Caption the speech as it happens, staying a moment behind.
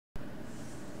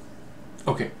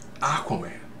Okay,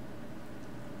 Aquaman.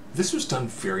 This was done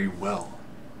very well.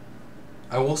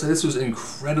 I will say this was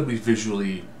incredibly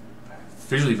visually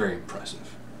very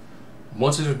impressive.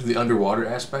 Once it into the underwater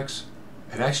aspects,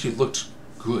 it actually looked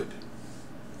good.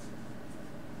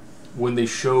 When they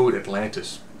showed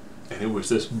Atlantis, and it was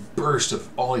this burst of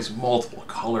all these multiple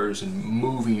colors and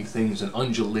moving things and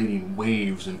undulating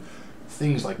waves and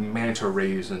things like manta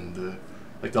rays and the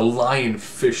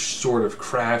lionfish sort of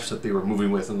crafts that they were moving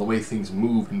with and the way things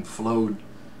moved and flowed,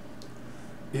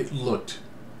 it looked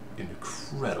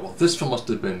incredible. This film must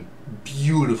have been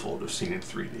beautiful to have seen in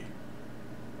 3D.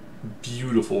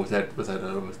 Beautiful with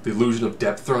the illusion of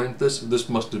depth thrown into this. This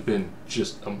must have been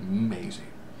just amazing.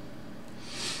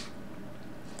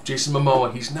 Jason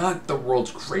Momoa, he's not the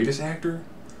world's greatest actor,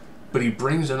 but he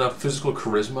brings enough physical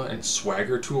charisma and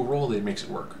swagger to a role that it makes it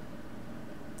work.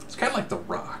 It's kind of like The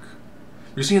Rock.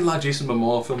 You've seen a lot of Jason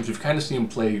Momoa films, you've kind of seen him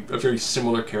play a very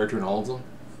similar character in all of them,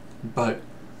 but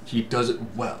he does it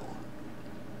well.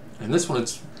 And this one,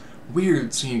 it's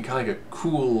weird seeing kind of like a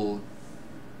cool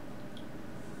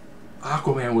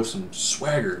Aquaman with some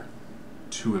swagger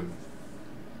to him.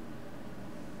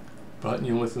 But,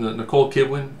 you know, with Nicole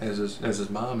Kidman as his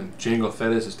mom and Jango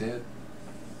Fett as his dad.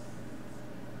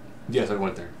 Yes, I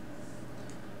went there.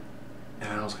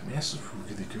 And I was like, man, this is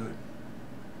really good.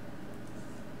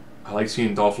 I like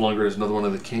seeing Dolph Lundgren as another one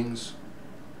of the kings.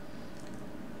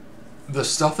 The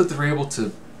stuff that they're able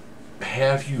to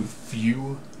have you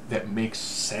view that makes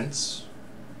sense,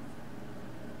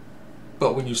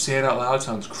 but when you say it out loud, it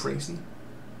sounds crazy.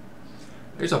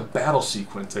 There's a battle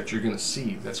sequence that you're going to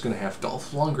see that's going to have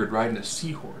Dolph Lundgren riding a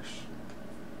seahorse,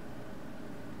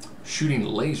 shooting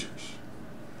lasers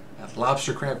at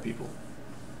lobster crab people.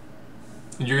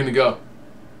 And you're going to go,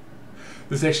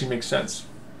 this actually makes sense.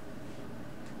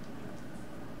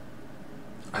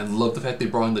 I love the fact they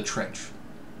brought in the trench.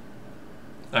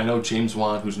 I know James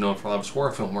Wan, who's known for a lot of his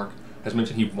horror film work, has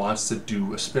mentioned he wants to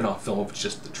do a spin-off film of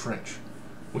just the trench,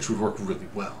 which would work really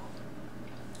well.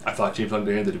 I thought James Wan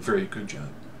did a very good job.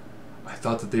 I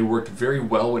thought that they worked very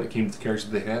well when it came to the characters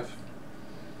that they have.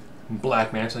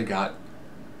 Black Manta got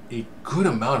a good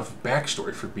amount of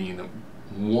backstory for being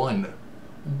one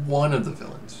of the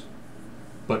villains.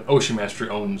 But Ocean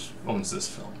Master owns this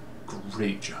film.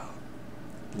 Great job.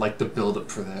 Like the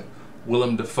build-up for that.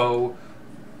 Willem Dafoe,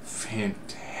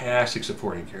 fantastic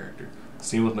supporting character.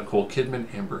 Same with Nicole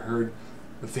Kidman, Amber Heard.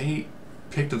 They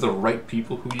picked the right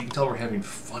people who you can tell were having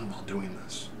fun while doing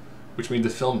this, which made the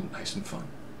film nice and fun.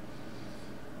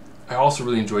 I also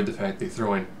really enjoyed the fact they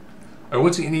throw in, I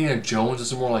wouldn't say Indiana Jones,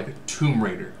 it's more like a Tomb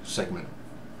Raider segment,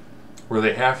 where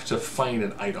they have to find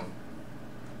an item.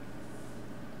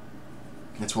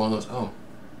 It's one of those,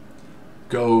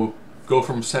 go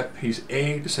from set piece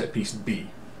A to set piece B.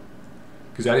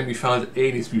 Because that item you found at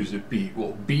A needs to be used at B.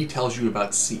 Well, B tells you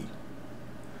about C.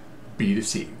 B to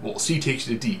C. Well, C takes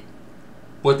you to D.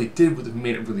 What they did, what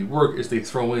made it really work, is they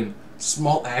throw in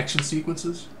small action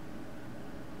sequences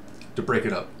to break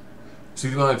it up. So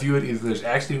if you want to view it, either there's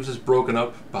action sequences broken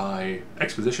up by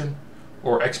exposition,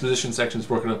 or exposition sections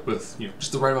broken up with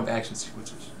just the right amount of action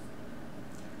sequences.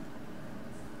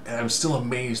 And I'm still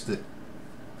amazed that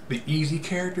the easy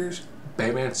characters,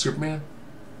 Batman and Superman,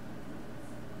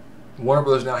 Warner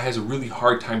Bros. Now has a really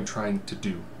hard time trying to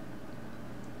do.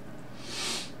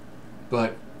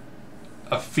 But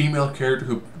a female character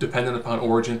who, dependent upon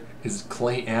origin, is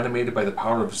clay animated by the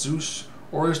power of Zeus,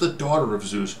 or is the daughter of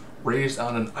Zeus, raised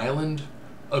on an island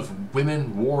of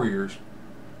women warriors,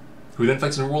 who then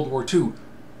fights in World War II,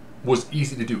 was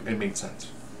easy to do and made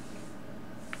sense.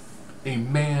 A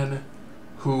man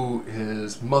who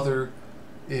his mother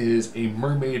is a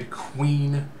mermaid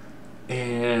queen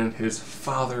and his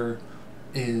father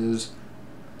is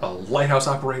a lighthouse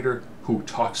operator who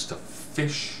talks to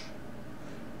fish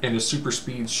and his super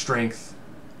speed strength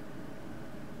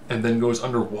and then goes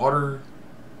underwater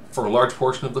for a large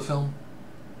portion of the film.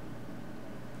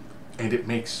 And it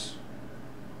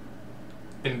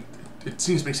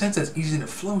seems to make sense. It's easy and it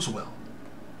flows well.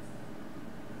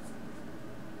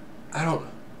 I don't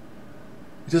know.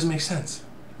 It doesn't make sense.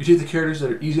 You take the characters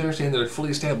that are easy to understand, that are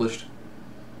fully established,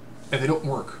 and they don't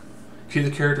work. You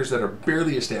take the characters that are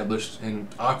barely established, and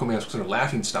Aquaman was considered a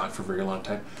laughingstock for a very long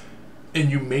time,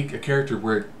 and you make a character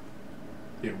where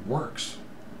it works,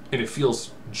 and it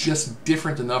feels just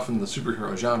different enough in the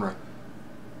superhero genre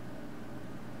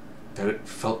that it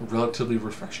felt relatively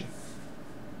refreshing.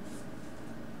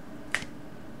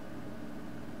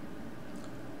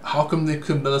 How come they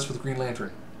couldn't do this with Green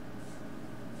Lantern?